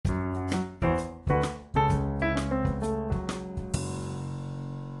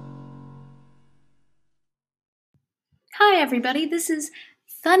everybody. This is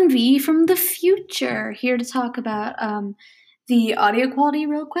Tanvi from the future, here to talk about the audio quality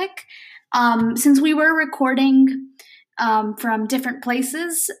real quick. Since we were recording from different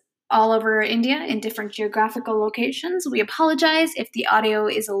places all over India in different geographical locations, we apologize if the audio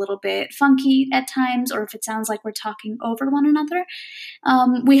is a little bit funky at times or if it sounds like we're talking over one another.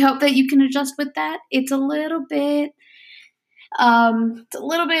 We hope that you can adjust with that. It's a little bit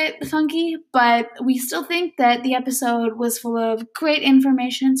funky, but we still think that the episode was full of great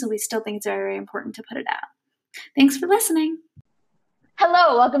information, so we still think it's very important to put it out. Thanks for listening.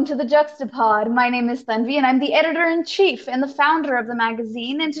 Hello, welcome to the Juxtapod. My name is Tanvi, and I'm the editor-in-chief and the founder of the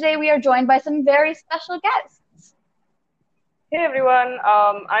magazine, and today we are joined by some very special guests. Hey everyone,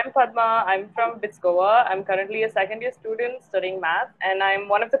 I'm Padma. I'm from BITS Goa. I'm currently a second-year student studying math, and I'm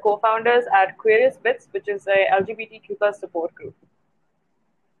one of the co-founders at Queerious BITS, which is a LGBTQ plus support group.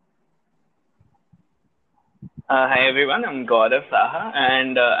 Hi everyone, I'm Gourav,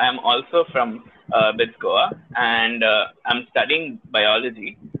 and I'm also from BITS Goa, and I'm studying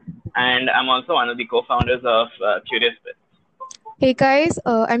biology, and I'm also one of the co-founders of Queerious BITS. Hey guys,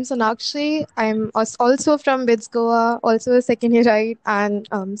 I'm Sonakshi. I'm also from BITS Goa, also a second year right, and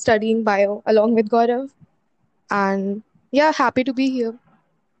studying bio along with Gourav. And yeah, happy to be here.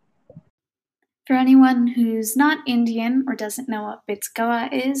 For anyone who's not Indian or doesn't know what BITS Goa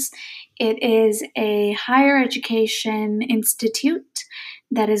is, it is a higher education institute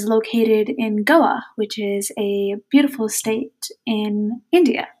that is located in Goa, which is a beautiful state in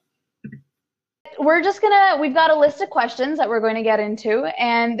India. We've got a list of questions that we're going to get into,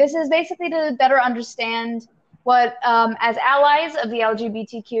 and this is basically to better understand what, as allies of the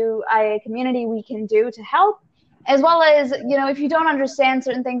LGBTQIA community, we can do to help, as well as, if you don't understand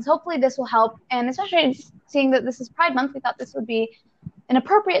certain things, hopefully this will help, and especially seeing that this is Pride Month, we thought this would be an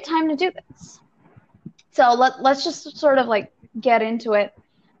appropriate time to do this. So let's just sort of get into it.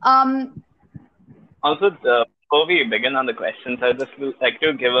 Also, before we begin on the questions, I'd just like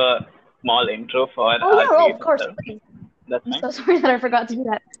to give a small intro for of course. That's I'm fine. so sorry that I forgot to do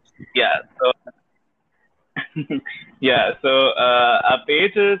that. So our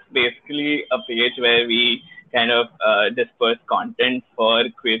page is basically a page where we kind of disperse content for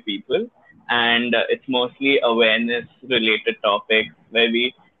queer people, and it's mostly awareness related topics where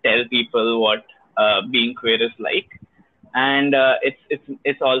we tell people what being queer is like, and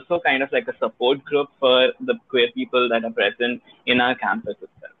it's also kind of like a support group for the queer people that are present in our campus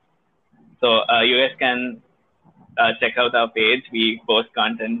itself. So you guys can check out our page. We post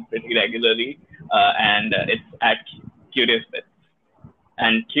content pretty regularly, and it's at Queerious BITS.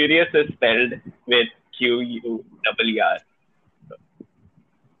 And Queerious is spelled with Q-U-R-R.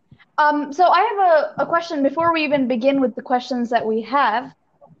 So I have a question before we even begin with the questions that we have.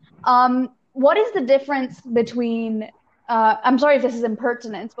 What is the difference between, I'm sorry if this is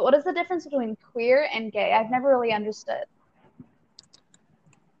impertinence, but what is the difference between queer and gay? I've never really understood.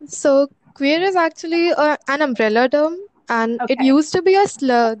 So queer is actually an umbrella term, and Okay. it used to be a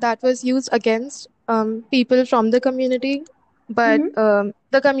slur that was used against people from the community, but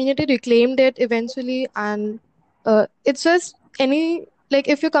the community reclaimed it eventually, and it's just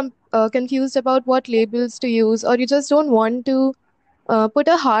if you're confused about what labels to use, or you just don't want to put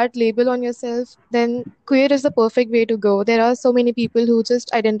a hard label on yourself, then queer is the perfect way to go. There are so many people who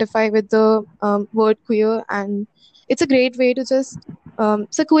just identify with the word queer, and it's a great way to just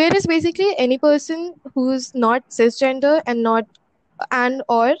so queer is basically any person who's not cisgender and not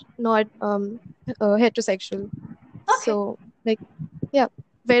heterosexual. Okay. So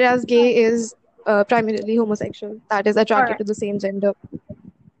whereas gay is primarily homosexual that is attracted to the same gender.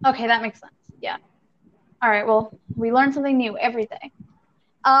 Okay, that makes sense. Yeah. All right. Well, we learn something new every day.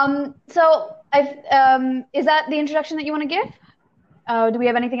 So is that the introduction that you want to give? Do we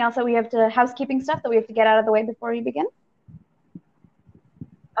have anything else that we have to housekeeping stuff that we have to get out of the way before we begin?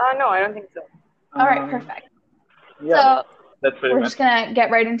 No, I don't think so. All right, perfect. Yeah, So that's pretty we're much. just going to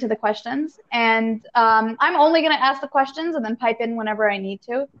get right into the questions. And I'm only going to ask the questions and then pipe in whenever I need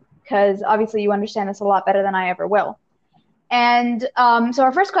to, because obviously you understand this a lot better than I ever will. And so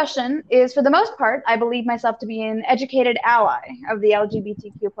our first question is, for the most part, I believe myself to be an educated ally of the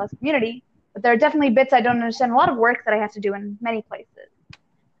LGBTQ plus community, but there are definitely bits I don't understand, a lot of work that I have to do in many places.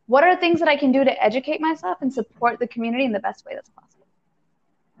 What are things that I can do to educate myself and support the community in the best way that's possible?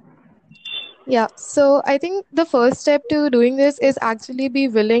 Yeah, so I think the first step to doing this is actually be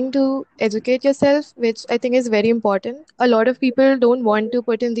willing to educate yourself, which I think is very important. A lot of people don't want to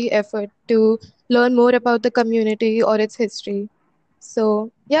put in the effort to learn more about the community or its history.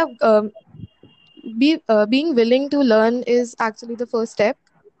 So yeah, being willing to learn is actually the first step,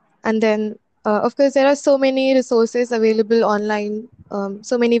 and then Of course, there are so many resources available online,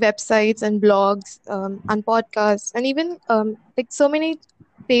 so many websites and blogs and podcasts, and even like so many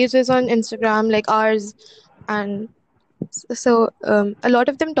pages on Instagram, like ours. And so a lot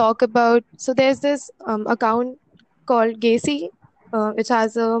of them talk about. So there's this account called Gacy, which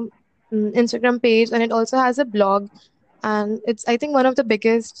has a Instagram page, and it also has a blog, and it's I think one of the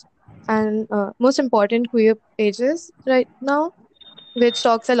biggest and most important queer pages right now, which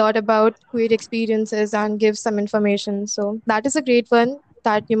talks a lot about queer experiences and gives some information. So that is a great one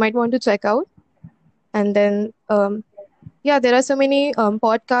that you might want to check out. And then, yeah, there are so many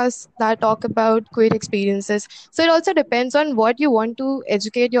podcasts that talk about queer experiences. So it also depends on what you want to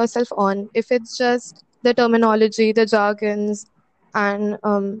educate yourself on. If it's just the terminology, the jargons, and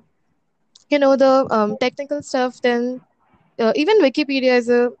the technical stuff, then even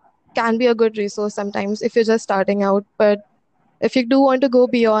Wikipedia can be a good resource sometimes if you're just starting out. But if you do want to go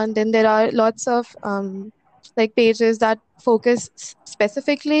beyond, then there are lots of like pages that focus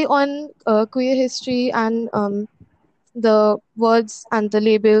specifically on queer history and the words and the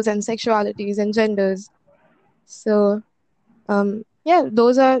labels and sexualities and genders. So yeah,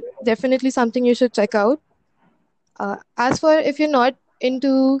 those are definitely something you should check out. As for if you're not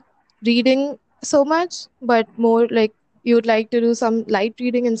into reading so much, but more like you'd like to do some light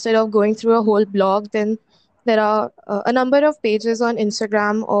reading instead of going through a whole blog, then there are a number of pages on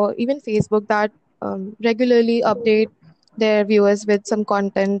Instagram or even Facebook that regularly update their viewers with some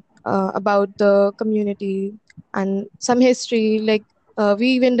content about the community and some history. Like we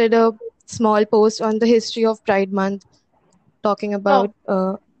even did a small post on the history of Pride Month, talking about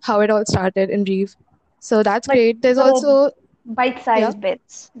Oh, how it all started in Reeve. So that's like great. There's little also, yeah, bite-sized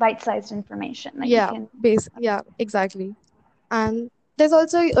bits, bite-sized information that you yeah, can. yeah, exactly. And there's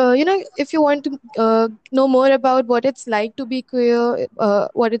also, if you want to know more about what it's like to be queer,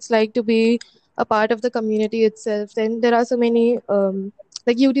 what it's like to be a part of the community itself, then there are so many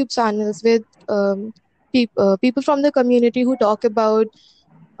like YouTube channels with people from the community who talk about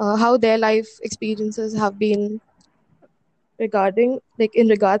how their life experiences have been regarding, like in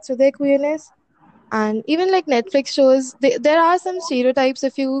regards to their queerness. And even like Netflix shows, there are some stereotypes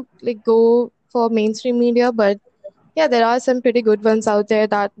if you like go for mainstream media, but yeah, there are some pretty good ones out there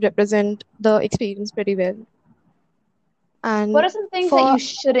that represent the experience pretty well. What And are some things that for you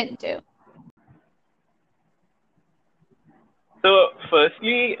shouldn't do? So,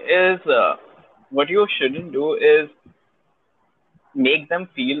 firstly, is what you shouldn't do is make them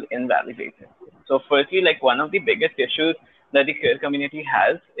feel invalidated. So, firstly, like one of the biggest issues that the queer community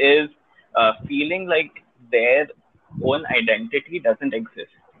has is feeling like their own identity doesn't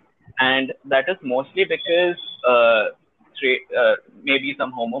exist, and that is mostly because straight, maybe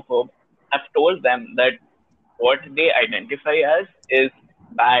some homophobes have told them that what they identify as is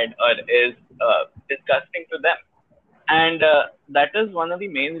bad or is disgusting to them, and that is one of the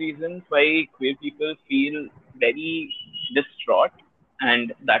main reasons why queer people feel very distraught,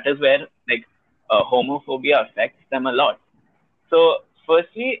 and that is where like homophobia affects them a lot. So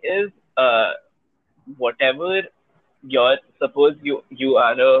firstly is whatever your suppose you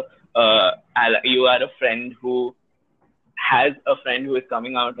are a you are a friend who has a friend who is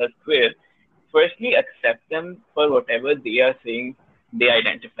coming out as queer, firstly accept them for whatever they are saying they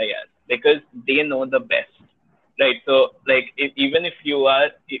identify as, because they know the best, right? So like even if you are,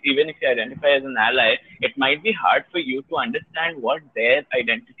 even if you identify as an ally, it might be hard for you to understand what their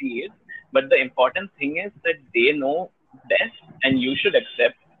identity is, but the important thing is that they know best and you should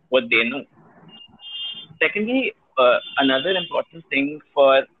accept what they know. Secondly, another important thing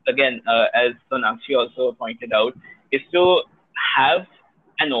for, again, as Sonakshi also pointed out, is to have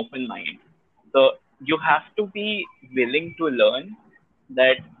an open mind. So you have to be willing to learn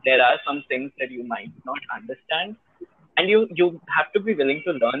that there are some things that you might not understand, and you have to be willing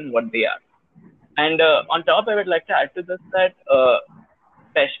to learn what they are. And on top, I would like to add to this that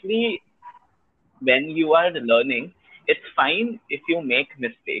especially when you are learning, it's fine if you make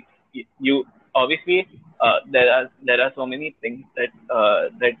mistakes. You obviously there are so many things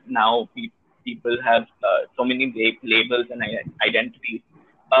that now people have so many labels and identities.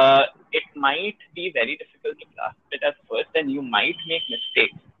 It might be very difficult to grasp it at first, and you might make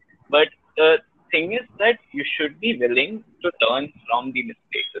mistakes. But the thing is that you should be willing to learn from the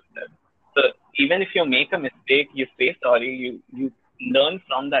mistakes itself. So even if you make a mistake, you say sorry, you learn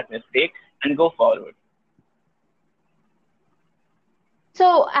from that mistake and go forward.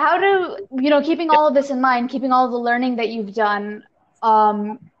 So, how do, keeping Yeah. all of this in mind, keeping all of the learning that you've done,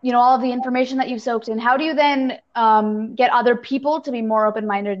 all of the information that you've soaked in, how do you then get other people to be more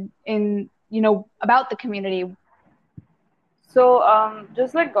open-minded in, about the community? So,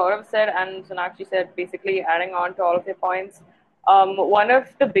 just like Gaurav said and Sonakshi said, basically adding on to all of your points, one of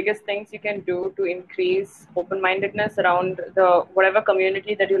the biggest things you can do to increase open-mindedness around the whatever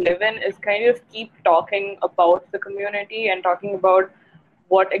community that you live in is kind of keep talking about the community and talking about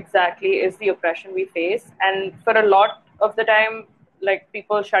what exactly is the oppression we face. And for a lot of the time, like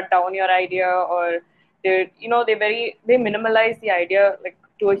people shut down your idea, or they minimalize the idea like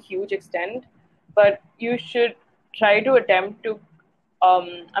to a huge extent. But you should try to attempt to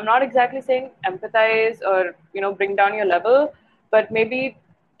I'm not exactly saying empathize or bring down your level, but maybe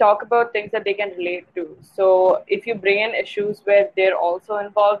talk about things that they can relate to. So if you bring in issues where they're also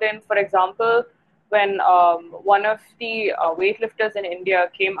involved in, for example, when one of the weightlifters in India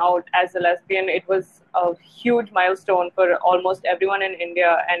came out as a lesbian, it was a huge milestone for almost everyone in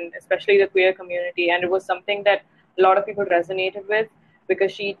India and especially the queer community. And it was something that a lot of people resonated with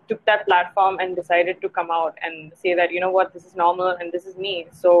because she took that platform and decided to come out and say that, this is normal and this is me.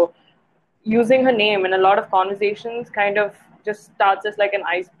 So using her name in a lot of conversations kind of just starts as like an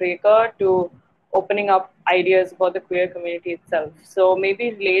icebreaker to opening up ideas about the queer community itself. So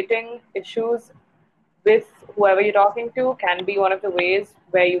maybe relating issues with whoever you're talking to can be one of the ways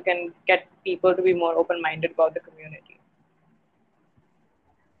where you can get people to be more open-minded about the community.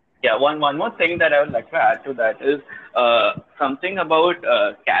 Yeah, one more thing that I would like to add to that is something about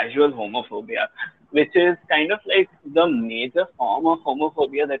casual homophobia, which is kind of like the major form of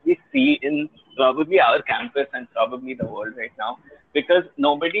homophobia that we see in probably our campus and probably the world right now. Because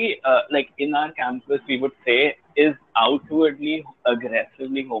nobody, like in our campus, we would say is outwardly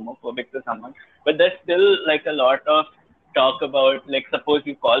aggressively homophobic to someone, but there's still like a lot of talk about, like, suppose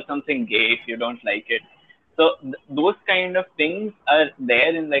you call something gay if you don't like it. So those kind of things are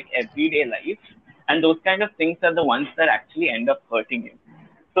there in like everyday life, and those kind of things are the ones that actually end up hurting you.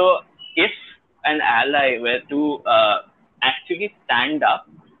 So if an ally were to actually stand up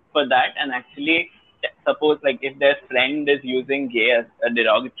for that and actually suppose like if their friend is using gay as a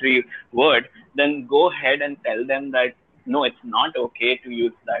derogatory word, then go ahead and tell them that no, it's not okay to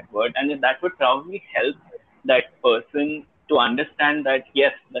use that word, and that would probably help that person to understand that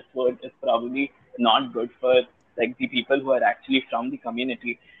yes, that word is probably not good for like the people who are actually from the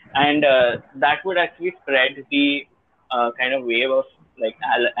community, and that would actually spread the kind of wave of like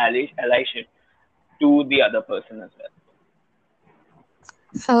allyship to the other person as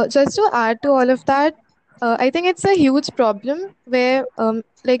well. Just to add to all of that, I think it's a huge problem where,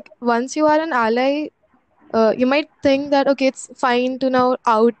 like, once you are an ally, you might think that okay, it's fine to now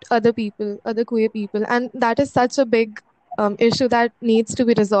out other people, other queer people, and that is such a big issue that needs to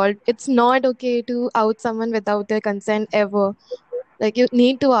be resolved. It's not okay to out someone without their consent ever. Like, you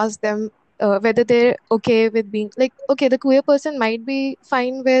need to ask them whether they're okay with being like, okay, the queer person might be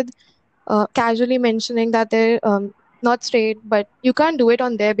fine with casually mentioning that they're not straight, but you can't do it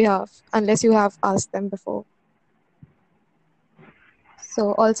on their behalf unless you have asked them before.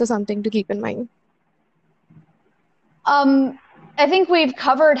 So also something to keep in mind. I think we've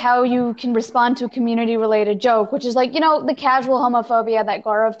covered how you can respond to a community-related joke, which is like, the casual homophobia that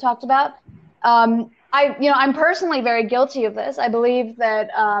Gourav talked about. I'm personally very guilty of this. I believe that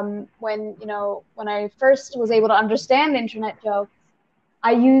when I first was able to understand internet jokes,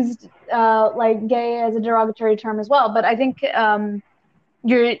 I used like gay as a derogatory term as well. But I think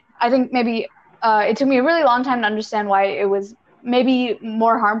maybe it took me a really long time to understand why it was maybe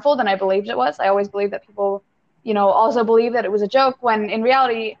more harmful than I believed it was. I always believed that people, also believe that it was a joke, when in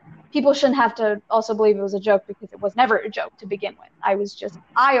reality, people shouldn't have to also believe it was a joke because it was never a joke to begin with. I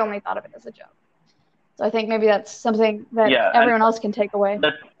only thought of it as a joke. So I think maybe that's something that everyone else can take away.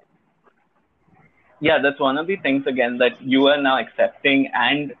 That's one of the things, again, that you are now accepting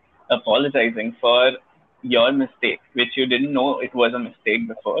and apologizing for your mistake, which you didn't know it was a mistake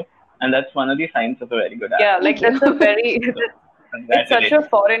before. And that's one of the signs of a very good Yeah, like that's a very... It's such a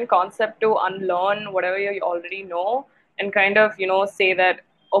foreign concept to unlearn whatever you already know and kind of, say that,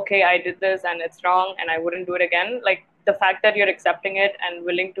 okay, I did this and it's wrong and I wouldn't do it again. Like the fact that you're accepting it and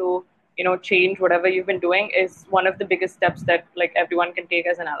willing to, change whatever you've been doing is one of the biggest steps that like everyone can take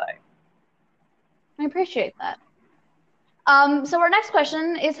as an ally. I appreciate that. So our next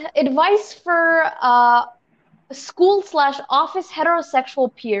question is advice for school/office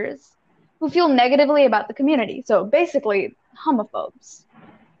heterosexual peers who feel negatively about the community. So basically, homophobes.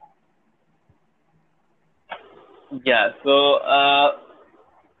 Yeah, so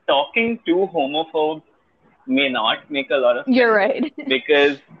talking to homophobes may not make a lot of sense. You're right.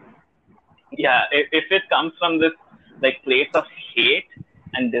 Because, if it comes from this like place of hate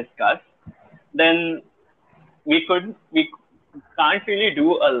and disgust, then we can't really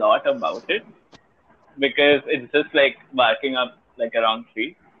do a lot about it. because it's just like barking up like around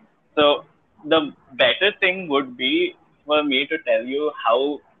three. So the better thing would be for me to tell you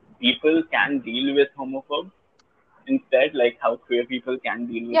how people can deal with homophobes instead, like how queer people can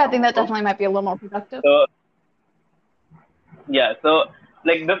deal with Yeah, I think that homophobes. definitely might be a little more productive. So yeah, so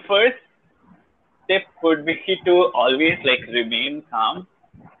like the first tip would be to always like remain calm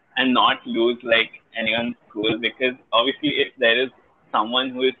and not lose like anyone's cool, because obviously if there is someone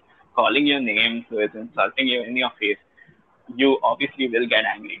who is calling your names, who is insulting you in your face, you obviously will get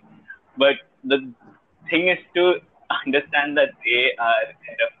angry. But the thing is to understand that they are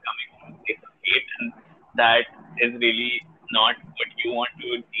kind of coming from a place of hate, and that is really not what you want to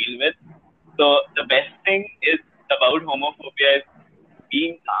deal with. So the best thing is about homophobia is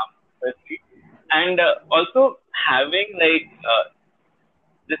being calm, firstly, and also having like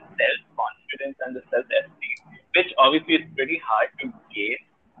the self confidence and the self esteem, which obviously is pretty hard to gain.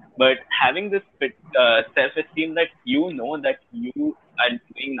 But having this self esteem that you know that you are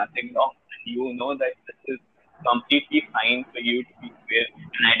doing nothing wrong, and you know that this is completely fine for you to be queer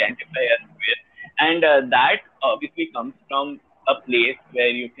and identify as queer, and that obviously comes from a place where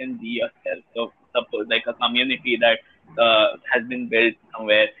you can be yourself. So suppose like a community that has been built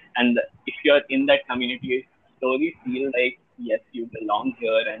somewhere, and if you're in that community, you slowly feel like yes, you belong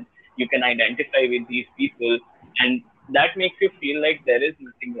here, and you can identify with these people, and that makes you feel like there is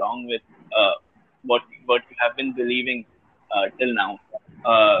nothing wrong with what you have been believing till now.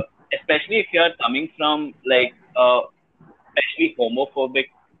 Especially if you are coming from like especially homophobic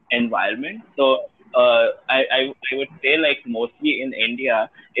environment. So I would say like mostly in India,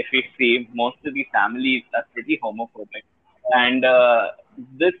 if we see most of the families are pretty homophobic, and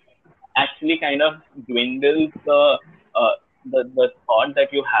this actually kind of dwindles uh, the thought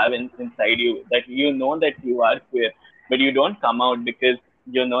that you have inside you, that you know that you are queer, but you don't come out because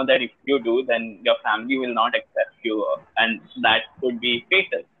you know that if you do, then your family will not accept you, and that could be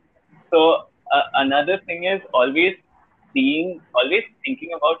fatal. So another thing is always thinking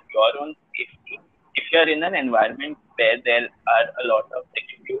about your own safety. If you're in an environment where there are a lot of, like,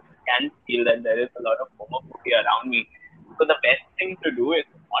 if you can feel that there is a lot of homophobia around me, so the best thing to do is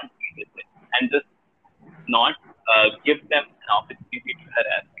not deal with it and just not give them an opportunity to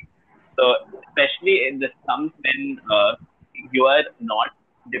harass you. So especially in the comes when you are not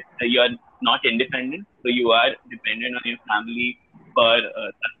you are not independent, so you are dependent on your family for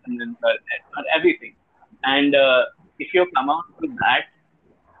sustenance or everything. And if you come out to that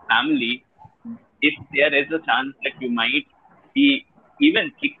family, if there is a chance that you might be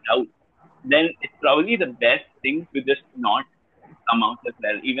even kicked out, then it's probably the best thing to just not come out as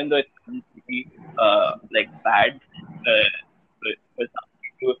well, even though it sounds pretty like bad for somebody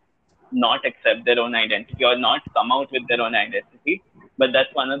to not accept their own identity or not come out with their own identity. But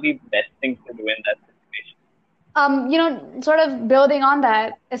that's one of the best things to do in that situation. Sort of building on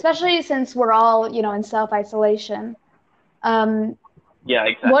that, especially since we're all, in self-isolation. Yeah,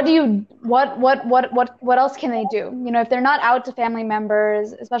 exactly. What else can they do? If they're not out to family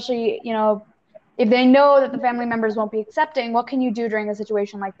members, especially, if they know that the family members won't be accepting, what can you do during a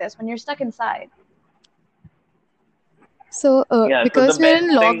situation like this when you're stuck inside? So Yeah, because the we're best in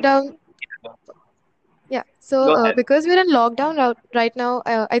thing. lockdown, yeah. Go So ahead. because we're in lockdown right now,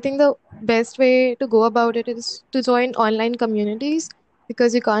 I think the best way to go about it is to join online communities,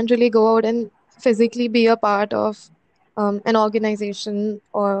 because you can't really go out and physically be a part of an organization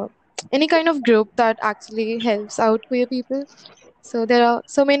or any kind of group that actually helps out queer people. So there are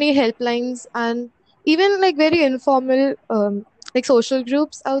so many helplines and even like very informal like social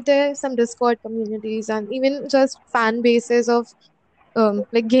groups out there, some Discord communities and even just fan bases of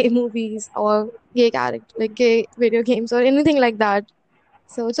like gay movies or gay character like gay video games or anything like that.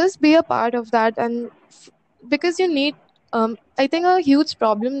 So just be a part of that, and because you need I think a huge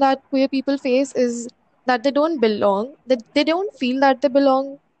problem that queer people face is that they don't belong, that they don't feel that they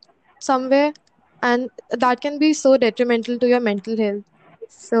belong somewhere, and that can be so detrimental to your mental health.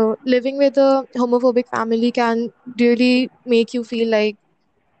 So living with a homophobic family can really make you feel like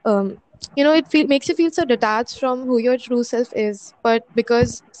um, makes you feel so detached from who your true self is. But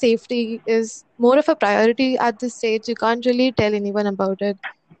because safety is more of a priority at this stage, you can't really tell anyone about it.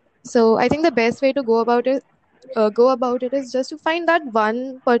 So I think the best way to go about it is just to find that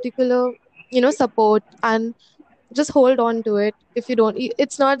one particular support and just hold on to it. If you don't,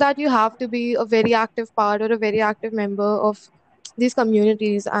 it's not that you have to be a very active part or a very active member of these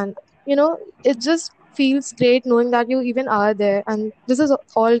communities, and it just feels great knowing that you even are there, and this is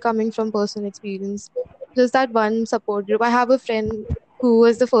all coming from personal experience. Just that one support group. I have a friend who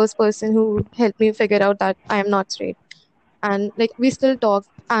was the first person who helped me figure out that I am not straight, and like we still talk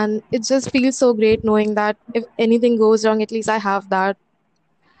And it just feels so great knowing that if anything goes wrong, at least I have that.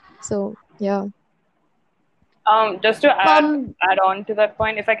 So yeah. Just to Um, add on to that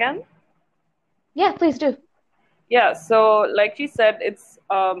point, if I can. yeah, please do. Yeah, so like she said, it's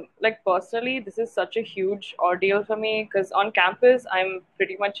like personally, this is such a huge ordeal for me because on campus, I'm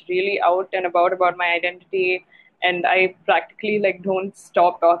pretty much really out and about my identity, and I practically like don't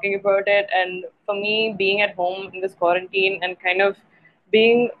stop talking about it. And for me, being at home in this quarantine and kind of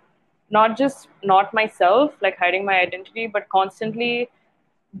being not just not myself, like hiding my identity, but constantly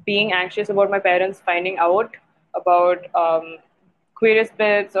being anxious about my parents finding out about Queerious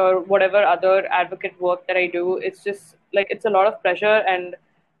BITS or whatever other advocate work that I do. It's just like it's a lot of pressure, and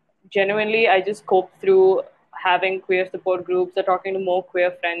genuinely, I just cope through having queer support groups or talking to more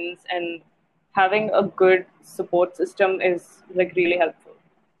queer friends, and having a good support system is like really helpful.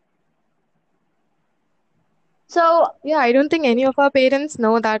 So, Yeah, I don't think any of our parents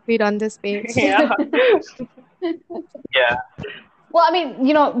know that we run this page. Yeah. Yeah. well, I mean,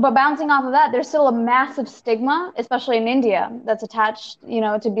 you know, but bouncing off of that, there's still a massive stigma, especially in India, that's attached, you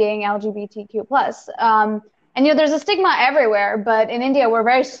know, to being LGBTQ plus. And you know, there's a stigma everywhere, but in India, we're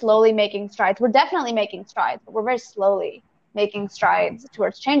very slowly making strides. We're definitely making strides, but we're very slowly making strides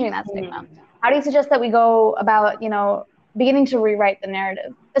towards changing that stigma. How do you suggest that we go about, you know, beginning to rewrite the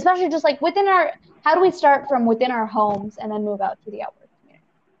narrative, especially just like within our? How do we start from within our homes and then move out to the outward community?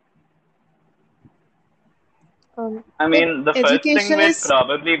 I Like mean, the first thing education would is,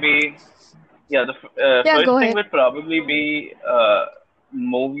 probably be, yeah, the yeah, first go thing ahead. would probably be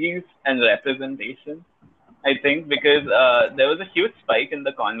movies and representation. I think because there was a huge spike in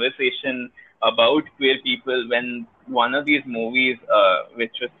the conversation about queer people when one of these movies,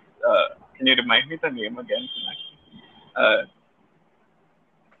 which was, can you remind me the name again, Sonakshi?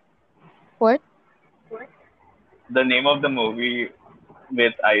 What? The name of the movie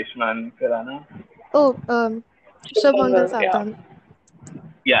with Ayushmann Khurrana? Oh, Shubmangal Well, yeah. Sadhan.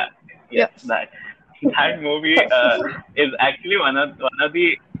 Yeah, Yeah. yes, that that movie is actually one of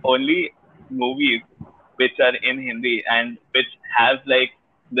the only movies which are in Hindi and which has like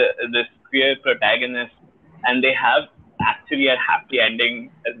this queer protagonist, and they have actually a happy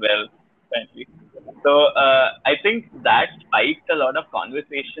ending as well, apparently. So I think that spiked a lot of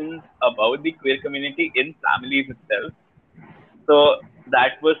conversations about the queer community in families itself. So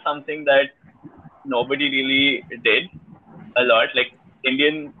that was something that nobody really did a lot. Like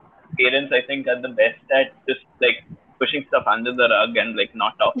Indian parents, I think, are the best at just like pushing stuff under the rug and like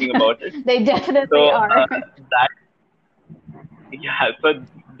not talking about it. They definitely So are. that yeah, so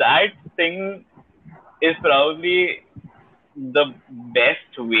that thing is probably the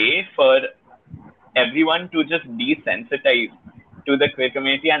best way for everyone to just desensitize to the queer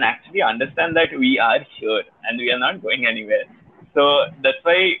community and actually understand that we are here and we are not going anywhere. So that's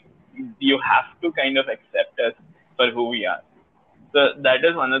why you have to kind of accept us for who we are. So that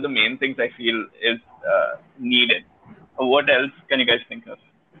is one of the main things I feel is needed. What else can you guys think of?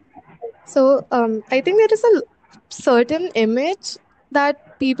 So I think there is a certain image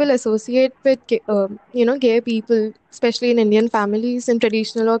that people associate with gay people, especially in Indian families, in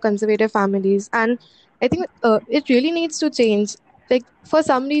traditional or conservative families, and I think it really needs to change. Like for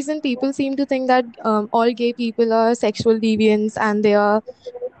some reason, people seem to think that all gay people are sexual deviants and they are,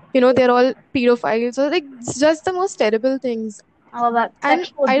 they're all pedophiles. So like it's just the most terrible things, I love that and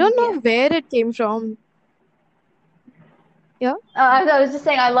sexual I don't know deviance. where it came from. Yeah. I was just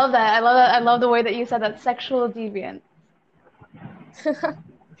saying, I love that. I love that. I love the way that you said that sexual deviant.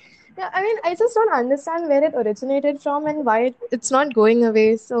 Yeah, I mean, I just don't understand where it originated from and why it's not going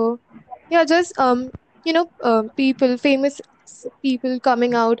away. So, yeah, just people, famous people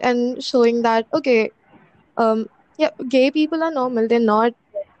coming out and showing that okay, yeah, gay people are normal. They're not,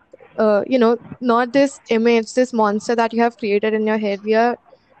 not this image, this monster that you have created in your head. We are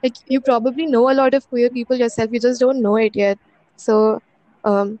like you probably know a lot of queer people yourself. You just don't know it yet. So,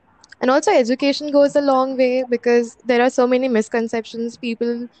 um, and also education goes a long way because there are so many misconceptions.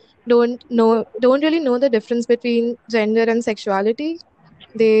 People don't really know the difference between gender and sexuality.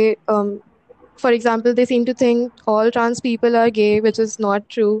 They, for example, they seem to think all trans people are gay, which is not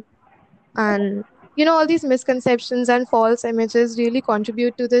true. And all these misconceptions and false images really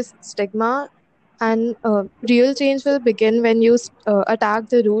contribute to this stigma. And real change will begin when you attack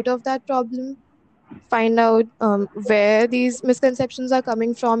the root of that problem, find out where these misconceptions are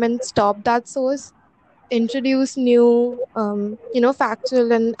coming from, and stop that source. Introduce new,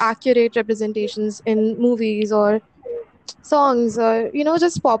 factual and accurate representations in movies or songs or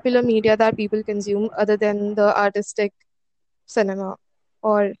just popular media that people consume other than the artistic cinema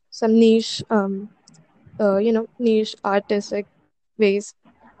or some niche niche artistic ways.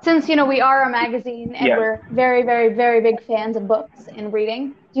 since we are a magazine and we're very, very, very big fans of books and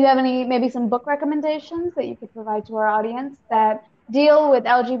reading, do you have maybe some book recommendations that you could provide to our audience that deal with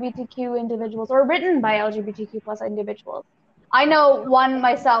LGBTQ individuals or written by LGBTQ plus individuals? I know one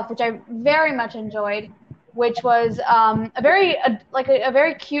myself, which I very much enjoyed, which was a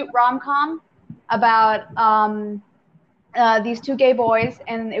very cute rom-com about these two gay boys,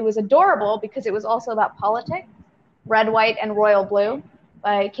 and it was adorable because it was also about politics, Red, White, and Royal Blue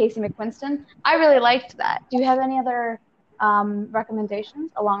by Casey McQuiston. I really liked that. Do you have any other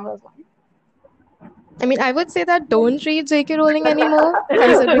recommendations along those lines? I mean, I would say that don't read J.K. Rowling anymore,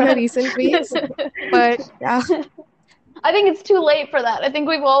 considering her recent tweets. But yeah, I think it's too late for that. I think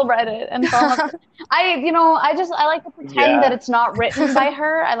we've all read it, and I like to pretend that it's not written by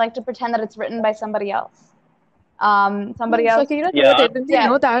her. I like to pretend that it's written by somebody else. Somebody else. Shakira wrote it. Didn't you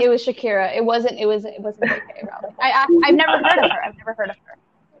know that? It was Shakira. It wasn't J.K. Rowling. I've never heard of her.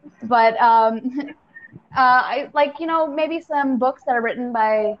 But I like maybe some books that are written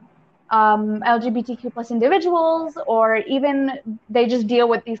by LGBTQ plus individuals, or even they just deal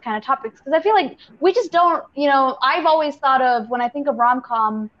with these kind of topics, because I feel like we just don't. I've always thought of, when I think of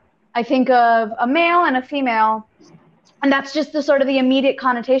rom-com, I think of a male and a female, and that's just the sort of the immediate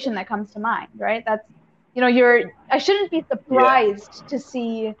connotation that comes to mind, right? That's I shouldn't be surprised to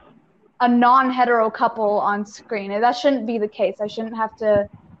see a non-hetero couple on screen. That shouldn't be the case. I shouldn't have to,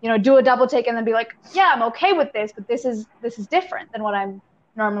 do a double take and then be like, yeah, I'm okay with this, but this is different than what I'm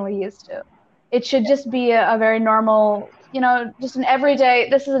normally used to. It should just be a very normal, just this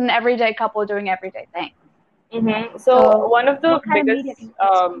is an everyday couple doing everyday things. Mm-hmm. So one of the biggest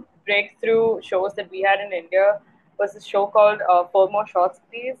breakthrough shows that we had in India was a show called Four More Shots,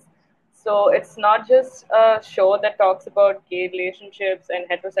 Please. So it's not just a show that talks about gay relationships and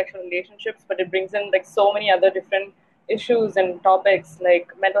heterosexual relationships, but it brings in like so many other different issues and topics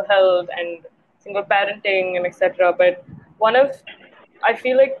like mental health and single parenting and etc. But I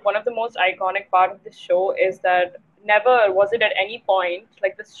feel like one of the most iconic part of this show is that never was it at any point,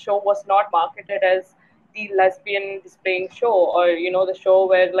 like, this show was not marketed as the lesbian displaying show, or the show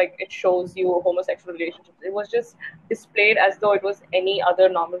where like it shows you homosexual relationships. It was just displayed as though it was any other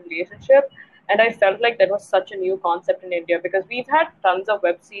normal relationship, and I felt like that was such a new concept in India, because we've had tons of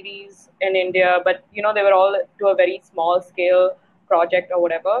web series in India, but they were all to a very small scale project or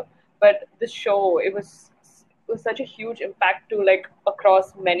whatever. But this show, it was such a huge impact to like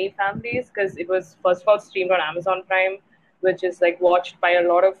across many families, because it was first of all streamed on Amazon Prime, which is like watched by a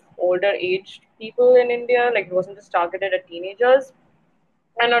lot of older aged people in India. Like, it wasn't just targeted at teenagers.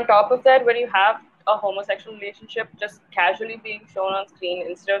 And on top of that, when you have a homosexual relationship just casually being shown on screen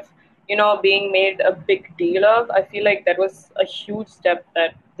instead of being made a big deal of, I feel like that was a huge step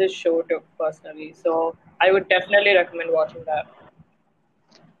that this show took personally. So I would definitely recommend watching that.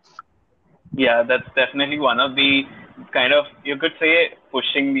 Yeah, that's definitely one of the kind of, you could say,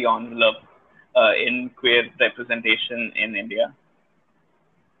 pushing the envelope in queer representation in India.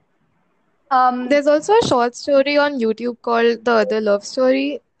 There's also a short story on YouTube called The Other Love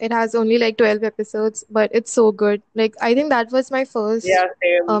Story. It has only like 12 episodes, but it's so good. Like, I think that was my first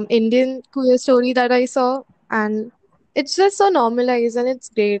Indian queer story that I saw, and it's just so normalized and it's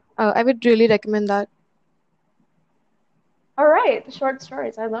great. I would really recommend that. All right, the short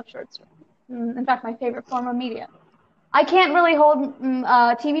stories. I love short stories. In fact, my favorite form of media. I can't really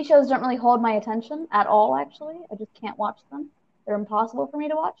TV shows don't really hold my attention at all, actually. I just can't watch them. They're impossible for me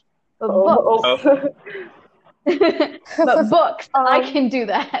to watch. But books. But books, I can do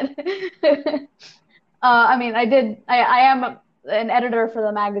that. I mean, I am an editor for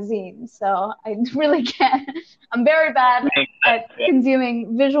the magazine, so I really can't. I'm very bad at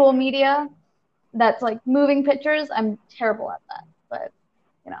consuming visual media that's like moving pictures. I'm terrible at that, but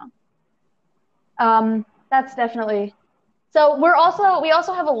that's definitely. So we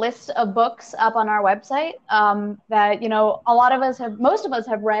also have a list of books up on our website that most of us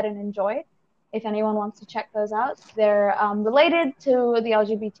have read and enjoyed. If anyone wants to check those out, they're related to the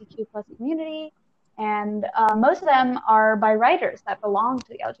LGBTQ plus community, and most of them are by writers that belong to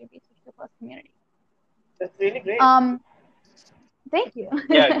the LGBTQ plus community. That's really great. Thank you.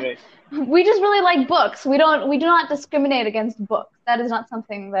 Yeah, great. We just really like books. We do not discriminate against books. That is not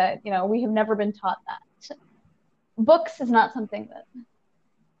something that we have never been taught that. Books is not something that.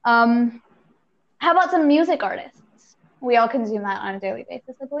 How about some music artists? We all consume that on a daily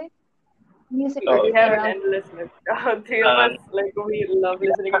basis, I believe. Music artists. We have an endless list. Three of us, we love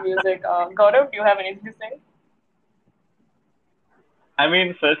listening to music. Gourav, do you have anything to say? I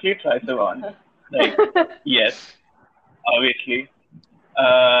mean, firstly, try Savon. Yes, obviously.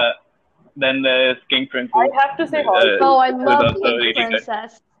 Then there's King Princess. I have to say, I love King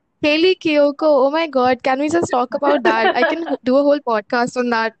Princess. Haley Kiyoko, oh my God, can we just talk about that? I can do a whole podcast on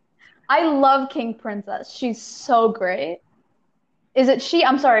that. I love King Princess. She's so great. Is it she?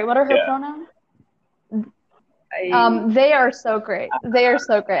 I'm sorry, what are her Yeah. pronouns? I They are so great. They are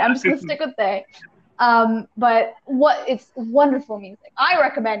so great. I'm just gonna stick with they. But it's wonderful music. I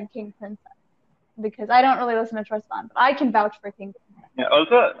recommend King Princess because I don't really listen to Tristan, but I can vouch for King Princess. Yeah.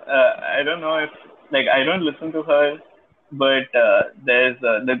 Also, I don't know if like I don't listen to her, but there's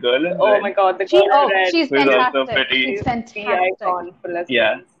the girl in oh red my god, the girl in red. She's who is also fantastic. pretty. She's She's the fantastic. icon for lesbians.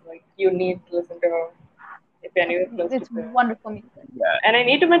 Yeah. Like you need to listen to her if anywhere close It's to her. wonderful music. Yeah. And I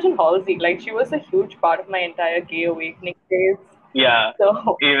need to mention Halsey. Like she was a huge part of my entire gay awakening days. Yeah.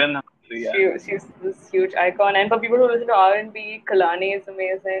 So Even yeah. she's this huge icon. And for people who listen to R&B, Kalani is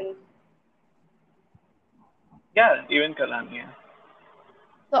amazing. Yeah, even Kalani. Yeah.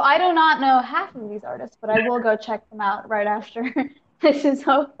 So I do not know half of these artists, but I will go check them out right after this is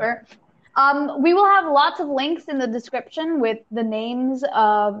over. We will have lots of links in the description with the names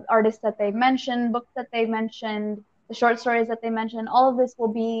of artists that they've mentioned, books that they've mentioned, the short stories that they mentioned. All of this will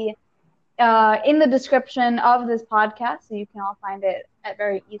be in the description of this podcast, so you can all find it at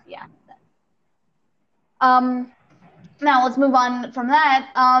very easy access. Now let's move on from that.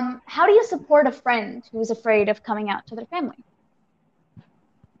 How do you support a friend who is afraid of coming out to their family?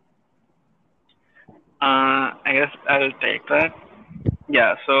 I guess I'll take that.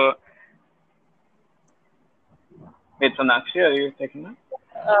 Yeah. So, wait, Sonakshi, are you taking that?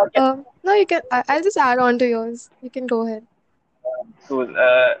 No, you can. I'll just add on to yours. You can go ahead. Cool.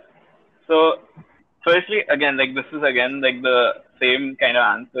 So, firstly, again, like this is again like the same kind of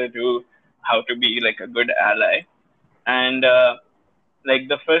answer to how to be like a good ally, and like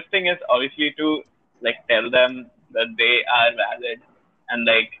the first thing is obviously to like tell them that they are valid and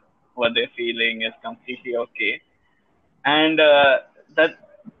like what they're feeling is completely okay, and that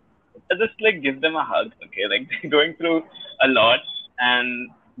just like give them a hug, okay? Like they're going through a lot, and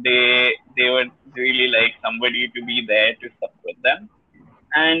they would really like somebody to be there to support them.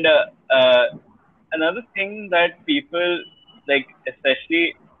 And another thing that people like,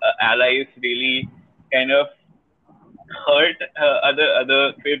 especially allies, really kind of hurt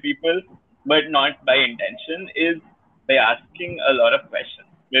other queer people, but not by intention, is by asking a lot of questions,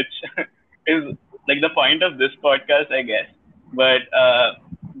 which is like the point of this podcast, I guess. But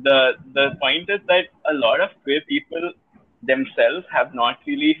the point is that a lot of queer people themselves have not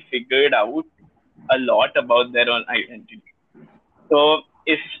really figured out a lot about their own identity. So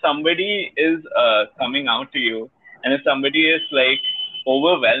if somebody is coming out to you, and if somebody is like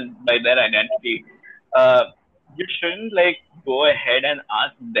overwhelmed by their identity, uh, you shouldn't like go ahead and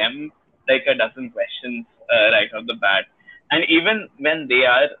ask them like a dozen questions right off the bat. And even when they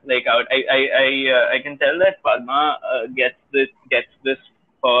are like out, I can tell that Padma gets this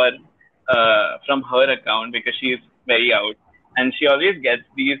for from her account because she's very out, and she always gets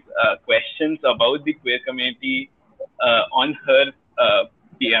these questions about the queer community on her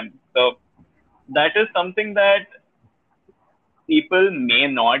PM. So that is something that people may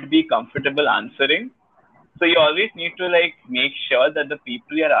not be comfortable answering. So you always need to like make sure that the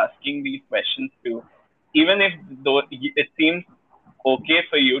people you're asking these questions to, even if though it seems okay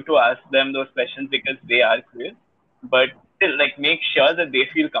for you to ask them those questions because they are queer, but still like make sure that they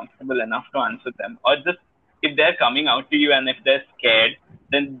feel comfortable enough to answer them. Or just if they're coming out to you and if they're scared,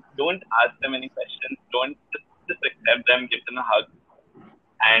 then don't ask them any questions. Don't just accept them, give them a hug,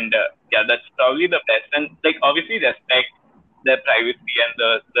 and yeah, that's probably the best. And like obviously respect their privacy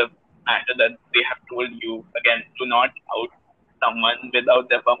and the matter that they have told you. Again, do not out someone without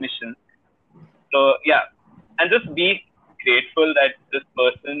their permission. So yeah, and just be grateful that this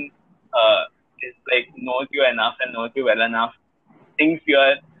person is like knows you enough and knows you well enough, thinks you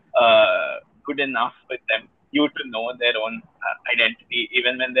are good enough with them, you to know their own identity,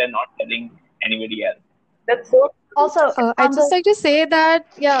 even when they're not telling anybody else. That's so true. Also, I'd just like to say that,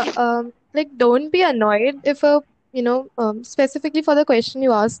 yeah, like don't be annoyed if specifically for the question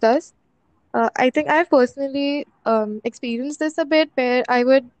you asked us. I think I've personally experienced this a bit where I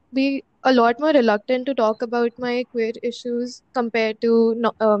would be a lot more reluctant to talk about my queer issues compared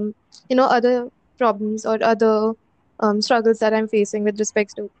to other problems or other struggles that I'm facing with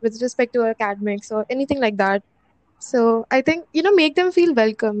respect to academics or anything like that. So I think make them feel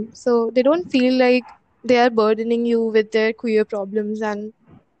welcome, so they don't feel like they are burdening you with their queer problems, and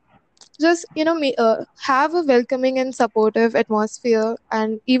just have a welcoming and supportive atmosphere.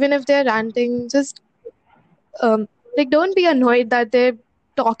 And even if they're ranting, just like don't be annoyed that they're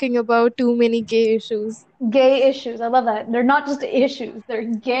talking about too many gay issues. gay issues. I love that. They're not just issues, they're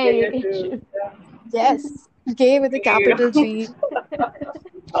gay Yeah, issues. yeah. Yes, gay with a capital G.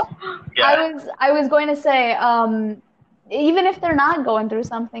 I was going to say, even if they're not going through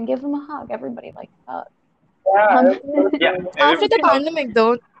something, give them a hug. Everybody likes hugs. Yeah. After the pandemic,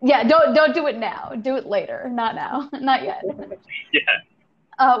 though. Yeah, don't do it now. Do it later. Not now. Not yet.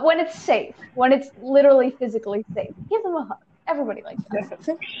 Yeah. When it's safe, when it's literally physically safe, give them a hug. Everybody likes hugs.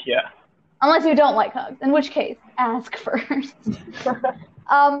 Yeah. Unless you don't like hugs, in which case, ask first.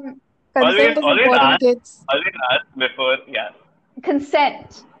 Consent is important, kids. Always ask before, yeah.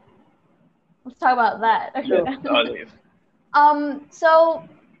 Consent. Let's talk about that. Yes, always. So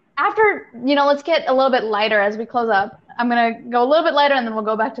after, let's get a little bit lighter as we close up. I'm going to go a little bit lighter and then we'll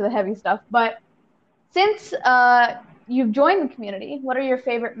go back to the heavy stuff. But since you've joined the community, what are your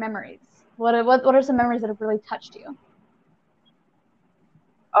favorite memories? What are some memories that have really touched you?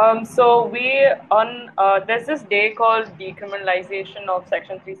 So there's this day called decriminalization of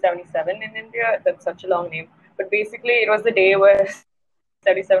Section 377 in India. That's such a long name. But basically, it was the day where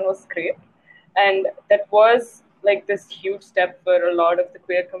 77 was scrapped. And that was like this huge step for a lot of the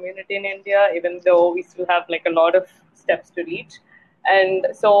queer community in India, even though we still have like a lot of steps to reach. And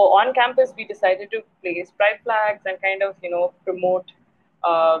so on campus, we decided to place pride flags and kind of, promote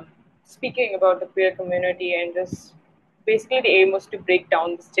speaking about the queer community, and just basically the aim was to break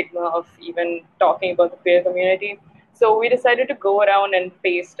down the stigma of even talking about the queer community. So we decided to go around and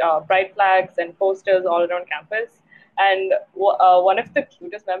paste pride flags and posters all around campus. And one of the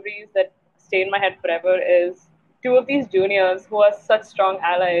cutest memories that stay in my head forever is two of these juniors who are such strong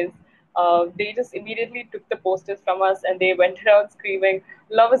allies. They just immediately took the posters from us and they went around screaming,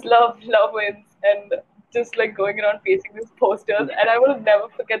 "Love is love, love wins," and just like going around pasting these posters. And I will never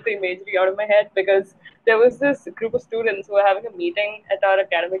forget the imagery out of my head, because there was this group of students who were having a meeting at our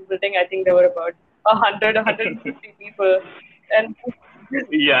academic building. I think there were about 150 people. And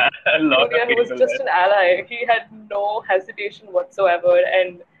Yeah, a lot Junior, of who was people just there. an ally, he had no hesitation whatsoever,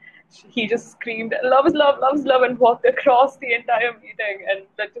 and he just screamed, love is love," and walked across the entire meeting, and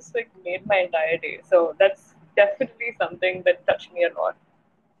that just like made my entire day. So that's definitely something that touched me a lot.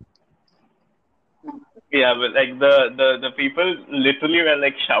 Yeah, but like the people literally were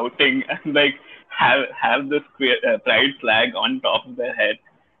like shouting and like have this queer, pride flag on top of their head,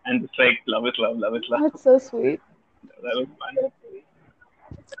 and it's like love is love, love is love. That's so sweet. That was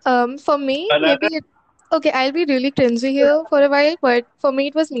fun. For me, Another, okay, I'll be really cringy here for a while, but for me,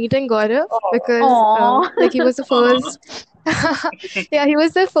 it was meeting Gourav because, Aww. like, he was the first. Yeah, he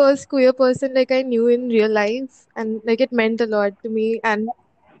was the first queer person like I knew in real life, and like it meant a lot to me. And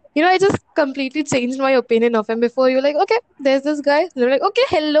I just completely changed my opinion of him. Before you're like, okay, there's this guy. You're like, okay,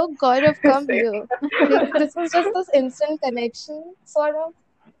 hello, Gaurav, come Same. here. Like, this was just this instant connection, sort of,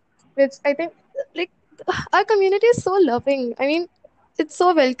 which I think, like, our community is so loving. I mean, it's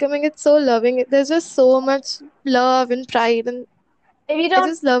so welcoming. It's so loving. There's just so much love and pride, and If you I don't,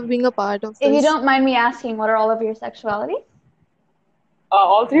 just love being a part of if you this. don't mind me asking, what are all of your sexualities?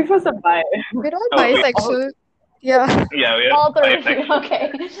 All three of us are bi. We're all Oh, wait. bisexual. Yeah. Yeah, we are All three of you. bisexual.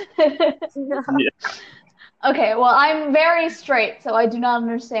 Okay. Yeah. Yeah. Okay, well, I'm very straight, so I do not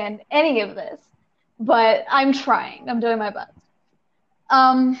understand any of this, but I'm trying. I'm doing my best.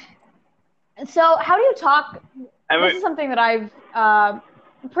 So how do you talk? I This is mean, something that I've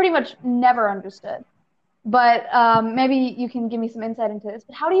pretty much never understood, but maybe you can give me some insight into this.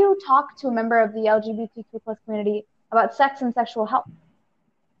 But how do you talk to a member of the LGBTQ plus community about sex and sexual health?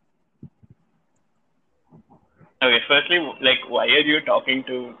 okay, firstly, like, why are you talking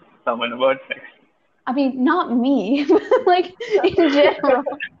to someone about sex? I mean, not me, but like in general.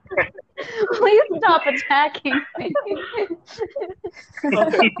 Please stop attacking me.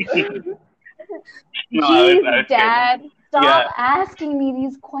 No, Jeez, I was Dad, stop Yeah. asking me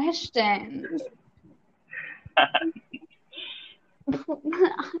these questions. This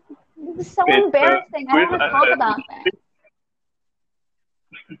is so Okay, so embarrassing. I don't want to talk about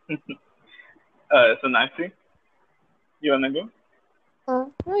that. Sonakshi, you wanna go?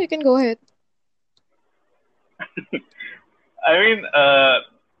 No, you can go ahead. I mean,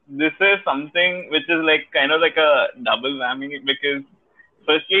 this is something which is like kind of like a double whammy, because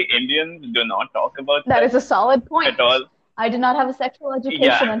firstly, Indians do not talk about That sex is a solid point. at all. I did not have a sexual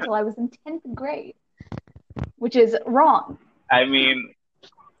education Yeah. until I was in 10th grade, which is wrong. I mean,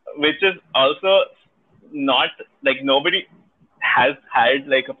 which is also not like nobody has had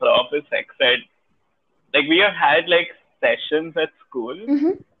like a proper sex ed. Like we have had like sessions at school,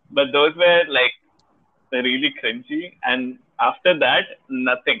 but those were like really cringy. And after that,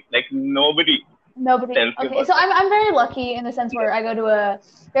 nothing. Like nobody. Nobody. Tells you Okay, about so that. I'm very lucky in the sense where I go to a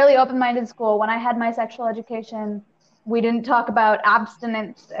fairly open-minded school. When I had my sexual education, we didn't talk about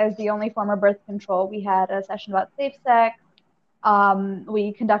abstinence as the only form of birth control. We had a session about safe sex.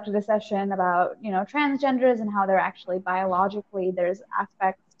 We conducted a session about, transgenders and how they're actually biologically, there's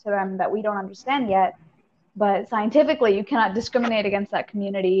aspects to them that we don't understand yet, but scientifically you cannot discriminate against that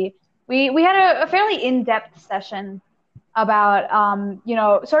community. We had a fairly in-depth session about,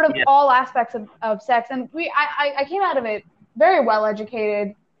 sort of all aspects of sex. And I came out of it very well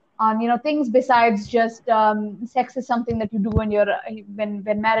educated on, things besides just sex is something that you do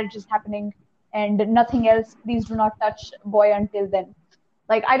when marriage is happening and nothing else. Please do not touch boy until then.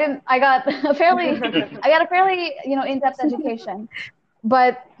 Like I got a fairly in-depth education,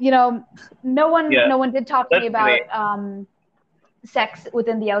 but no one did talk to me about sex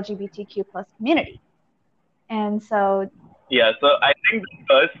within the LGBTQ plus community. And so so I think the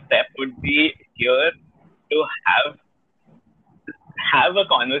first step would be here to have a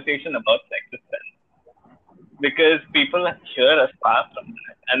conversation about sex itself, because people here are far from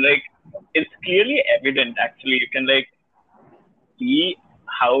that, and like it's clearly evident. Actually, you can like see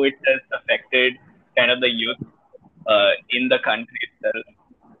how it has affected kind of the youth in the country itself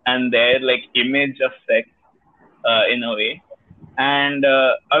and their like image of sex in a way. And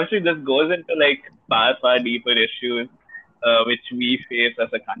obviously this goes into like far deeper issues which we face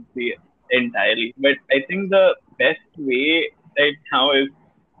as a country entirely. But I think the best way right now is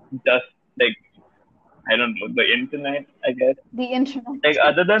just like, I don't know, the internet, I guess. The internet. Like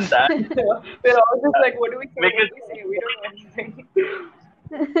other than that, we're all just like, what do we say? We don't know anything.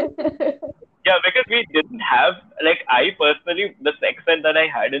 Yeah, because we didn't have, like, I personally, the sex ed that I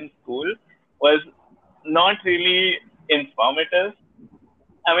had in school was not really informative.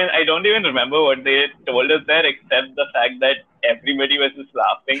 I mean, I don't even remember what they told us there, except the fact that everybody was just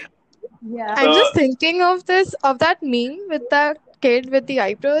laughing. Yeah. I'm just thinking of that meme with that kid with the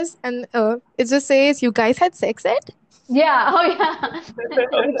eyebrows, and it just says, "You guys had sex ed?" Yeah. Oh yeah.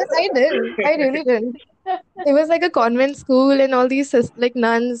 Because I did. I really did. It was like a convent school, and all these like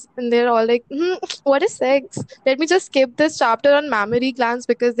nuns, and they're all like, "What is sex? Let me just skip this chapter on mammary glands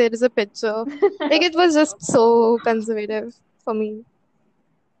because there is a picture." Like it was just so conservative for me.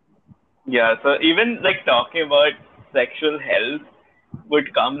 Yeah, so even like talking about sexual health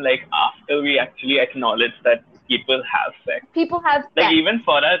would come like after we actually acknowledge that people have sex. People have sex. Like even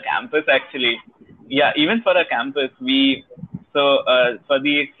for our campus actually. Yeah, even for our campus, for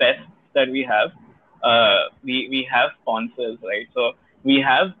the fests that we have, we have sponsors, right? So we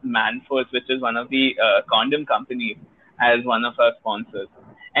have Manforce, which is one of the condom companies, as one of our sponsors.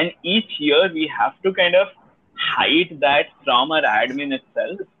 And each year we have to kind of hide that from our admin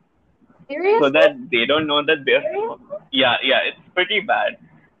itself. Seriously? So that they don't know that they're... Yeah, it's pretty bad.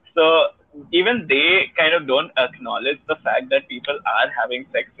 So even they kind of don't acknowledge the fact that people are having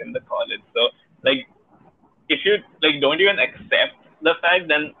sex in the college. So like, if you like don't even accept the fact,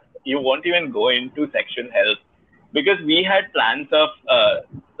 then you won't even go into sexual health. Because we had plans of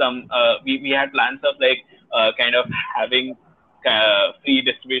we had plans of like kind of having free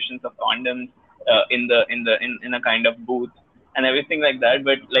distributions of condoms in a kind of booth and everything like that,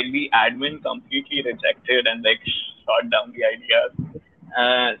 but like the admin completely rejected and like shot down the ideas.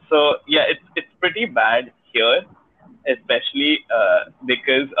 So yeah, it's pretty bad here, especially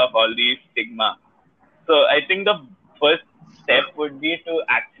because of all these stigma. So I think the first step would be to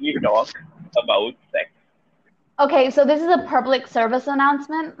actually talk about sex. Okay, so this is a public service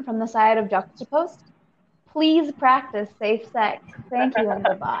announcement from the side of Juxtapost. Please practice safe sex. Thank you and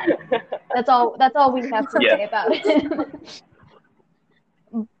goodbye. That's all we have to say about it.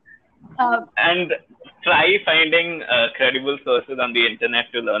 And try finding credible sources on the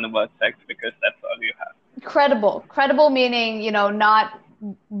internet to learn about sex, because that's all you have. Credible meaning, not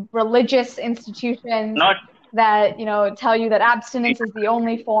religious institutions that, tell you that abstinence is the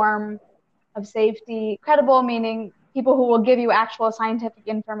only form of safety. Credible meaning people who will give you actual scientific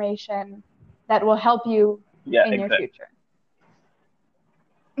information that will help you in your future.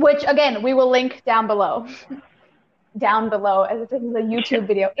 Which, again, we will link down below. Down below, as if this is a YouTube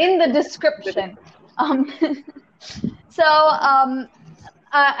video, in the description.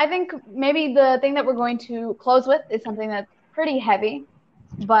 I think maybe the thing that we're going to close with is something that's pretty heavy,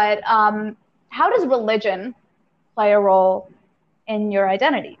 but how does religion play a role in your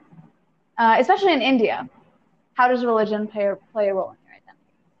identity? Especially in India, how does religion play a role in your identity?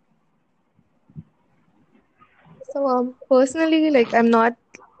 So personally, like I'm not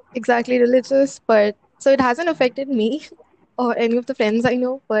exactly religious, but so it hasn't affected me or any of the friends I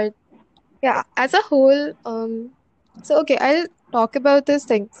know. But yeah, as a whole, okay, I'll talk about this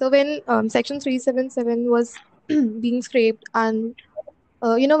thing. So when Section 377 was being scraped, and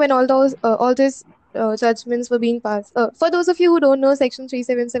when all these judgments were being passed. For those of you who don't know, Section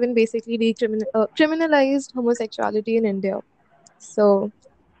 377 basically criminalized homosexuality in India. So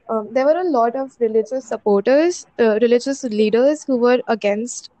there were a lot of religious supporters, religious leaders who were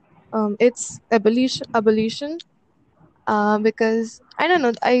against its abolition, because I don't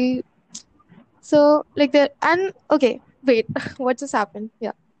know, so like there and okay, wait, what just happened?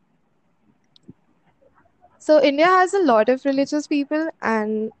 Yeah. So India has a lot of religious people,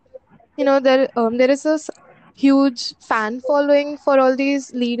 and there is a huge fan following for all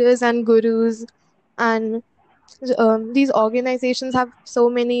these leaders and gurus, and these organizations have so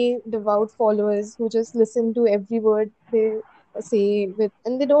many devout followers who just listen to every word they say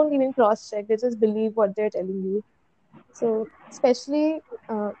and they don't even cross check. They just believe what they're telling you. So especially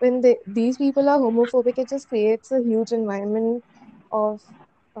when these people are homophobic, it just creates a huge environment of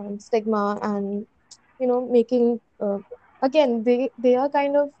stigma, and making again they are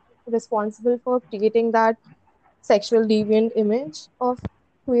kind of responsible for creating that sexual deviant image of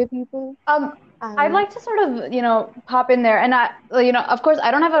queer people. I'd like to sort of, pop in there, and of course,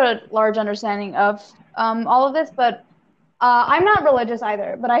 I don't have a large understanding of all of this, but I'm not religious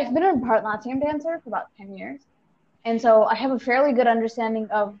either. But I've been a Bharatanatyam dancer for about 10 years, and so I have a fairly good understanding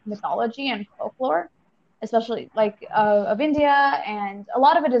of mythology and folklore, especially like of India, and a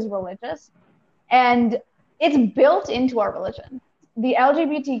lot of it is religious, and it's built into our religion. The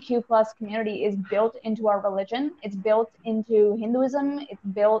LGBTQ plus community is built into our religion. It's built into Hinduism. It's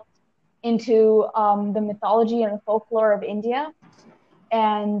built into the mythology and the folklore of India.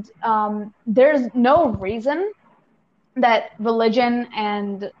 And there's no reason that religion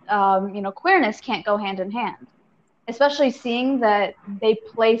and queerness can't go hand in hand, especially seeing that they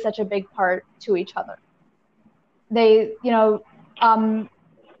play such a big part to each other. They,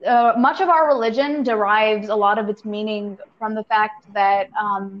 much of our religion derives a lot of its meaning from the fact that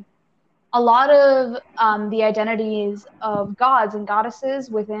a lot of the identities of gods and goddesses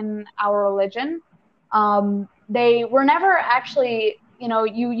within our religion, they were never actually,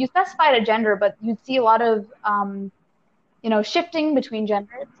 you specified a gender, but you'd see a lot of, shifting between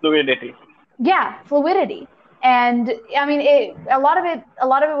genders. Fluidity. Yeah, fluidity. And I mean, a lot of it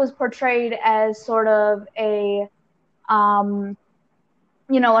was portrayed as sort of a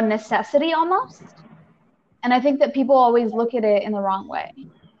necessity almost. And I think that people always look at it in the wrong way,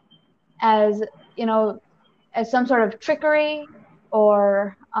 as some sort of trickery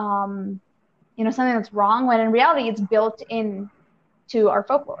or something that's wrong, when in reality it's built in to our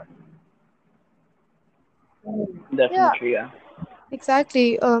folklore. Definitely, yeah.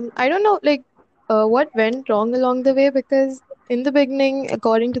 Exactly. I don't know, like, what went wrong along the way, because in the beginning,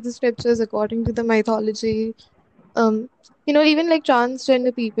 according to the scriptures, according to the mythology, even like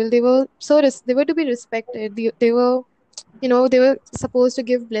transgender people, they were they were to be respected. They were, they were supposed to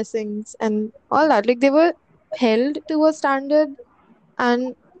give blessings and all that. Like, they were held to a standard,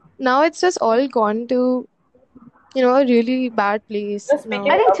 and now it's just all gone to, a really bad place So now.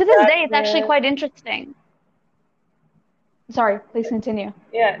 speaking I think of to this that, day it's actually quite interesting. Sorry, please continue.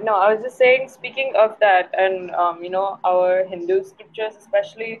 Yeah, no, I was just saying, speaking of that, and our Hindu scriptures,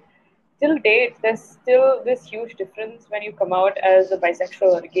 especially, till date, there's still this huge difference when you come out as a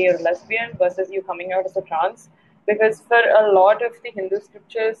bisexual or gay or lesbian versus you coming out as a trans. Because for a lot of the Hindu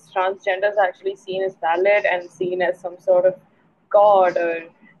scriptures, transgenders are actually seen as valid and seen as some sort of god, or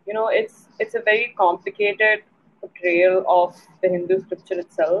it's a very complicated portrayal of the Hindu scripture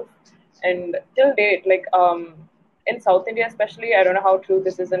itself. And till date, like in South India especially, I don't know how true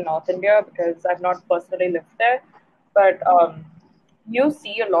this is in North India because I've not personally lived there, but you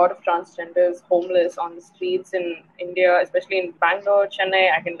see a lot of transgenders homeless on the streets in India, especially in Bangalore,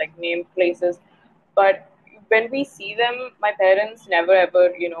 Chennai. I can like name places, but when we see them, my parents never ever,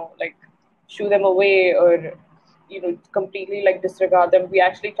 like shoo them away or completely like disregard them. We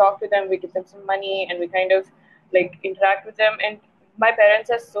actually talk to them, we give them some money, and we kind of like interact with them. And my parents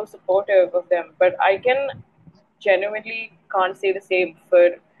are so supportive of them, but I can genuinely can't say the same for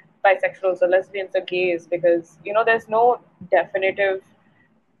bisexuals or lesbians or gays because there's no definitive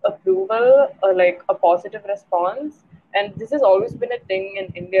approval or like a positive response. And this has always been a thing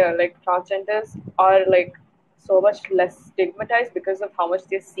in India. Like transgenders are like so much less stigmatized because of how much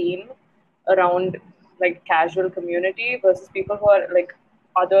they're seen around like casual community versus people who are like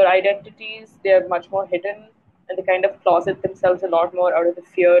other identities. They're much more hidden and they kind of closet themselves a lot more out of the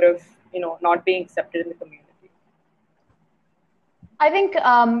fear of not being accepted in the community. I think,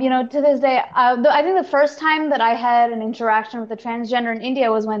 to this day, I think the first time that I had an interaction with a transgender in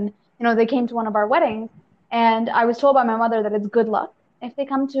India was when, they came to one of our weddings, and I was told by my mother that it's good luck if they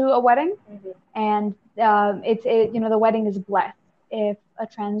come to a wedding, and the wedding is blessed if a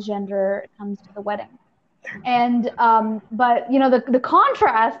transgender comes to the wedding. And but the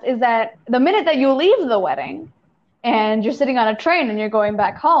contrast is that the minute that you leave the wedding, and you're sitting on a train and you're going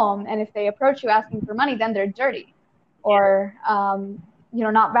back home, and if they approach you asking for money, then they're dirty or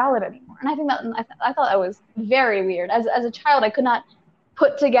not valid anymore. And I think that I thought that was very weird. As a child, I could not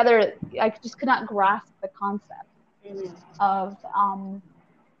put together. I just could not grasp the concept of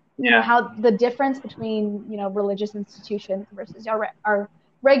how the difference between religious institutions versus our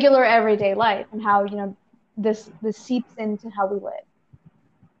regular everyday life, and how this seeps into how we live.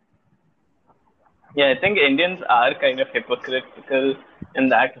 Yeah, I think Indians are kind of hypocritical in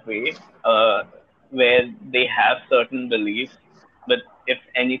that way, where they have certain beliefs, but if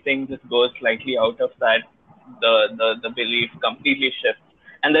anything just goes slightly out of that, the belief completely shifts.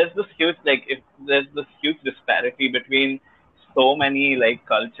 And there's this huge disparity between so many like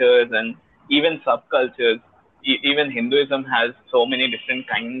cultures and even subcultures. Even Hinduism has so many different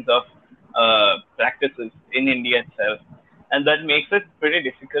kinds of practices in India itself, and that makes it pretty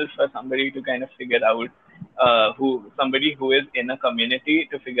difficult for somebody to kind of figure out somebody who is in a community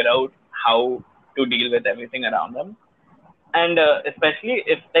to figure out how to deal with everything around them. And especially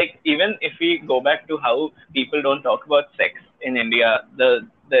if even if we go back to how people don't talk about sex in India, there's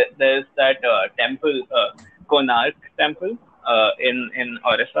that temple, Konark temple in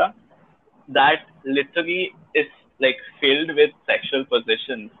Orissa, that literally is like filled with sexual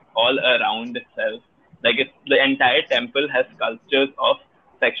positions all around itself. Like the entire temple has sculptures of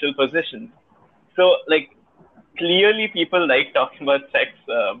sexual positions. So like clearly people like talking about sex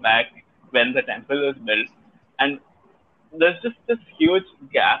back when the temple was built, and there's just this huge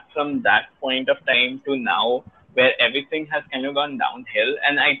gap from that point of time to now where everything has kind of gone downhill.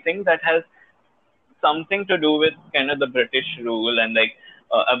 And I think that has something to do with kind of the British rule and like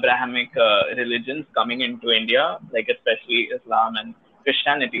Abrahamic religions coming into India, like especially Islam and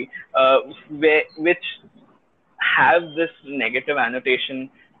Christianity, which have this negative annotation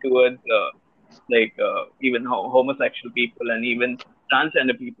towards even homosexual people and even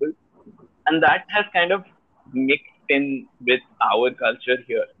transgender people, and that has kind of mixed in with our culture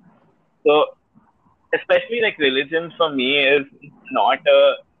here. So especially like religion for me is not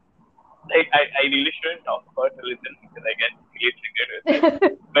a I really shouldn't talk about religion because I get really triggered with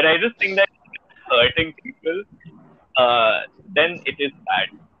it. But I just think that if it's hurting people, then it is bad.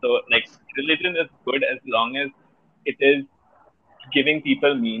 So like religion is good as long as it is giving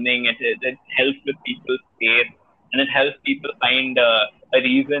people meaning. It helps with people's faith, and it helps people find a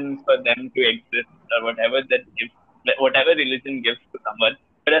reason for them to exist or whatever religion gives to someone.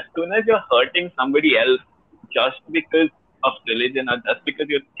 But as soon as you're hurting somebody else just because of religion or just because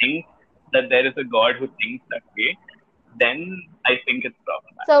you think that there is a God who thinks that way, then I think it's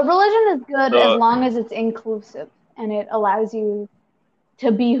problematic. So religion is good as long as it's inclusive and it allows you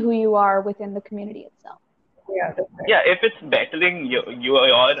to be who you are within the community itself. Yeah, that's right. Yeah, if it's bettering your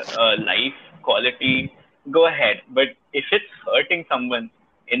life quality, go ahead. But if it's hurting someone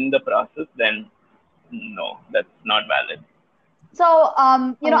in the process, then no, that's not valid. So,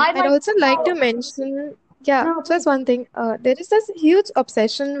 I'd also like to mention, just one thing. There is this huge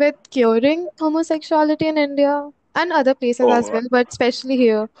obsession with curing homosexuality in India and other places as well, but especially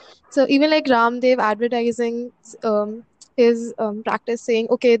here. So even like Ramdev advertising his practice saying,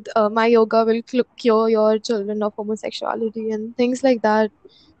 okay, my yoga will cure your children of homosexuality and things like that.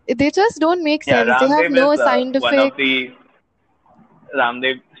 They just don't make sense. They have Ramdev no is scientific. one of the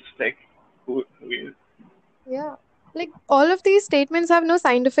Ramdev who is. Yeah. Like all of these statements have no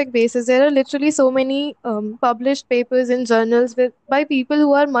scientific basis. There are literally so many published papers in journals by people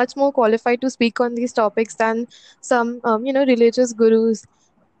who are much more qualified to speak on these topics than some religious gurus.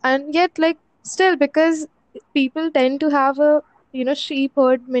 And yet, like still, because people tend to have a sheep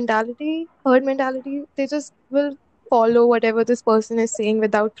herd mentality, they just will follow whatever this person is saying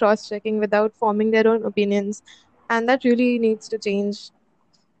without cross checking, without forming their own opinions, and that really needs to change.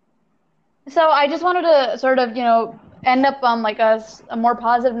 So I just wanted to sort of, end up on like a more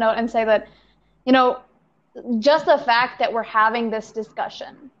positive note and say that, just the fact that we're having this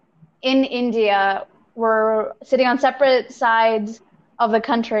discussion in India, we're sitting on separate sides of the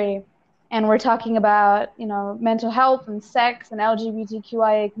country and we're talking about, mental health and sex and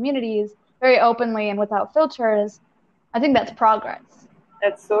LGBTQIA communities very openly and without filters. I think that's progress.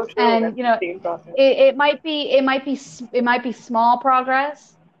 That's so true. And it might be small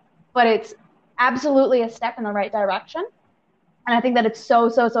progress, but it's absolutely a step in the right direction. And I think that it's so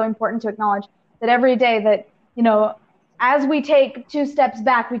important to acknowledge that every day that, as we take 2 steps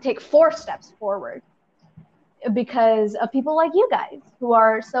back, we take 4 steps forward because of people like you guys who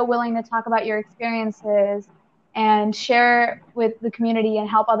are so willing to talk about your experiences and share with the community and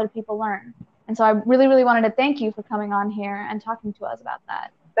help other people learn. And so I really, really wanted to thank you for coming on here and talking to us about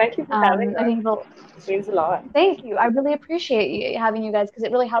that. Thank you for having us. I think it means a lot. Thank you. I really appreciate having you guys because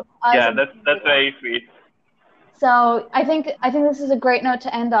it really helps us. Yeah, that's very sweet. So I think this is a great note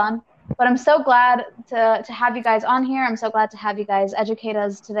to end on. But I'm so glad to have you guys on here. I'm so glad to have you guys educate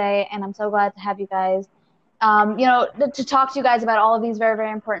us today, and I'm so glad to have you guys, to talk to you guys about all of these very,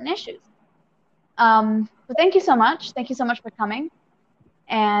 very important issues. But thank you so much. Thank you so much for coming.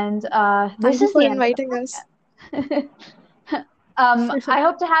 And this is for the end inviting of us. I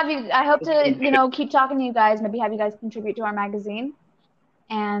hope to have you. I hope to keep talking to you guys. Maybe have you guys contribute to our magazine.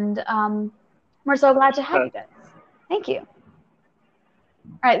 And we're so glad to have you guys. Thank you.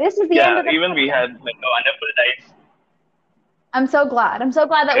 All right, this is the end of the even podcast. we had like a wonderful time. I'm so glad. I'm so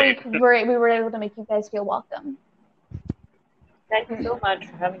glad that we were able to make you guys feel welcome. Thank you so much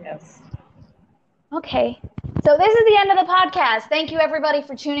for having us. Okay, so this is the end of the podcast. Thank you everybody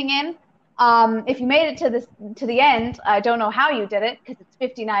for tuning in. If you made it to the end, I don't know how you did it because it's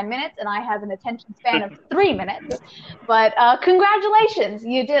 59 minutes and I have an attention span of 3 minutes. But congratulations,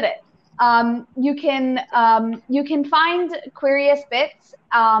 you did it. You can find Queerious BITS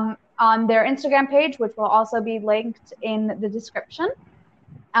on their Instagram page, which will also be linked in the description.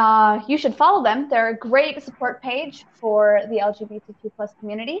 You should follow them. They're a great support page for the LGBTQ plus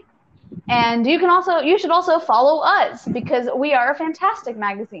community. And you should also follow us because we are a fantastic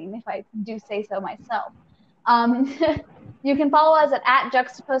magazine, if I do say so myself. You can follow us at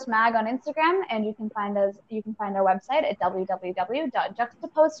JuxtaposeMag on Instagram, and you can find our website at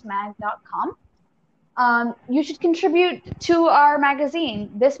www.juxtaposemag.com. You should contribute to our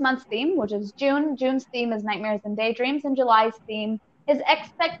magazine. This month's theme, which is June. June's theme is Nightmares and Daydreams, and July's theme is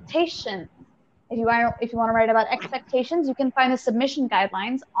Expectations. If you want to write about expectations, you can find the submission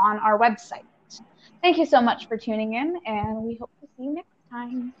guidelines on our website. Thank you so much for tuning in, and we hope to see you next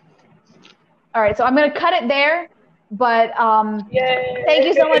time. All right, so I'm going to cut it there, but thank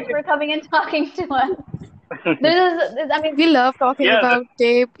you so much for coming and talking to us. We love talking about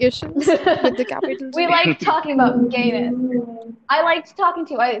gay issues with the capital G. We like talking about gayness. I liked talking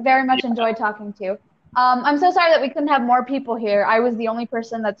to you. I very much enjoyed talking to you. I'm so sorry that we couldn't have more people here. I was the only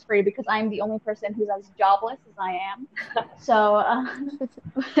person that's free because I'm the only person who's as jobless as I am. So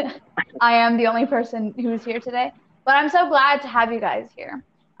I am the only person who's here today. But I'm so glad to have you guys here.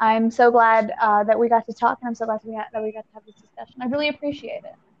 I'm so glad that we got to talk, and I'm so glad that we got to have this discussion. I really appreciate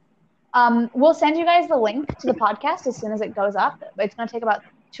it. We'll send you guys the link to the podcast as soon as it goes up. It's going to take about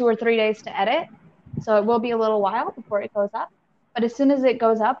 2 or 3 days to edit, so it will be a little while before it goes up. But as soon as it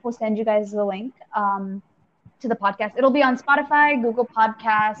goes up, we'll send you guys the link to the podcast. It'll be on Spotify, Google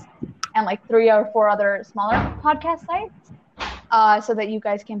Podcasts, and like 3 or 4 other smaller podcast sites so that you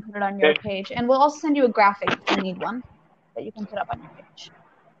guys can put it on your page. And we'll also send you a graphic if you need one that you can put up on your page.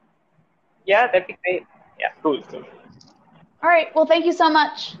 Yeah, that'd be great. Yeah. Cool. All right. Well, thank you so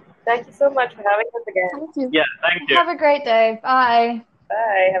much. Thank you so much for having us again. Thank you. Yeah, thank you. Have a great day. Bye.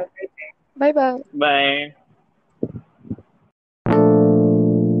 Bye. Have a great day. Bye-bye. Bye.